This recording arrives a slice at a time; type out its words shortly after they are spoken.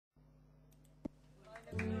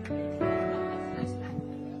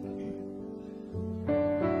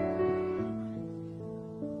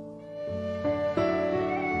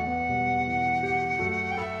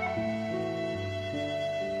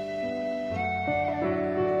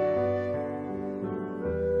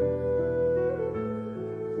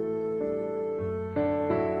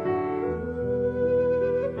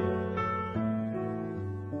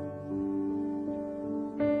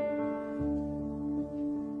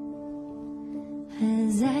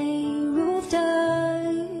as I roved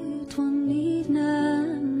out one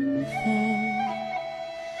evening fair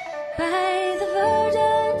by the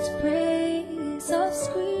verdant braes of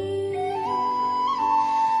Square.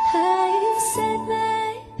 I set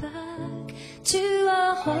my back to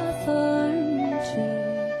a hawthorn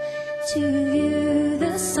tree to view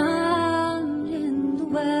the sun in the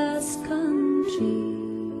west country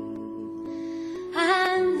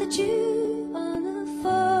and the dew on the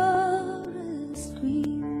forest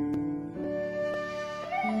green.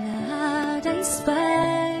 Lad I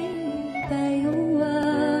spied by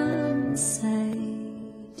one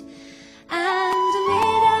side, and a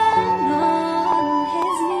maiden on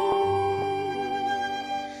his knee,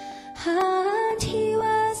 and he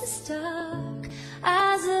was as dark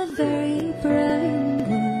as a very brown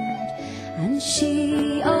wood, and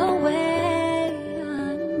she a white,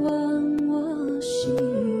 and one was she.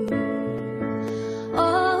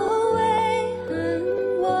 Oh, white, and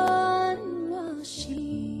one was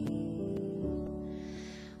she.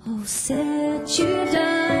 Oh, sit you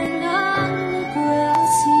down on the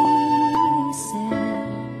grassy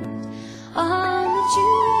sand, on the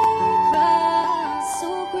dewy grass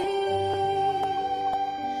so green,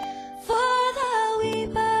 for the wee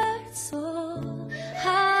birds all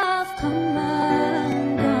have come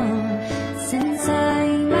and gone since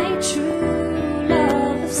I my true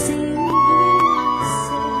love have seen.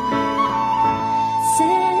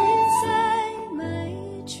 Since I my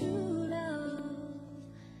true love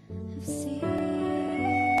have seen.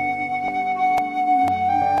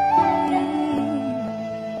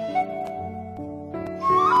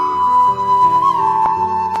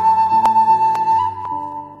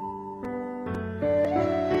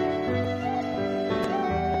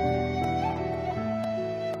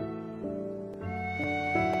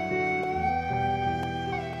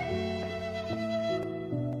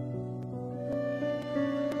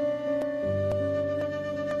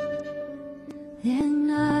 Then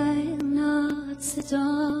I'll not sit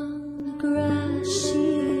on the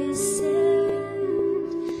grassy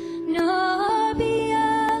sand, nor be a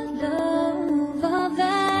love of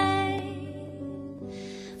thine,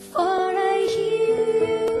 for I hear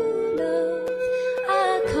you love a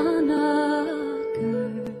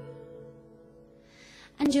conqueror,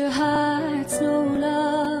 and your heart's no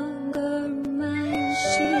longer mine,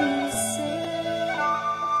 she said,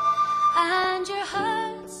 and your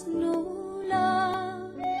heart's no longer.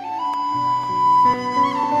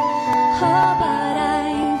 Oh, but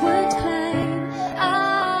I would climb a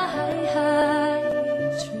high,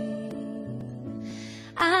 high tree,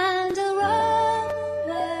 and a round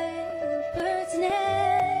wild bird's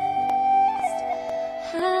nest,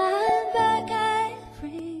 and back I'll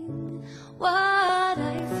bring what I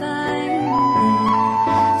find there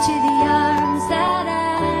to the arms that I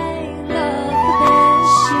love the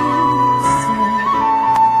best, she said,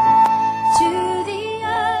 to the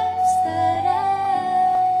arms that I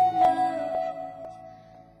love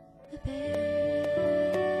the best.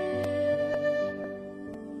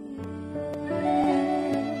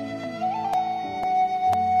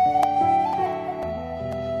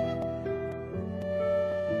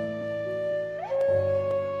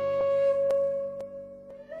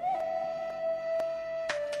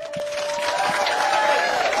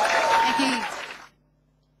 Thank you.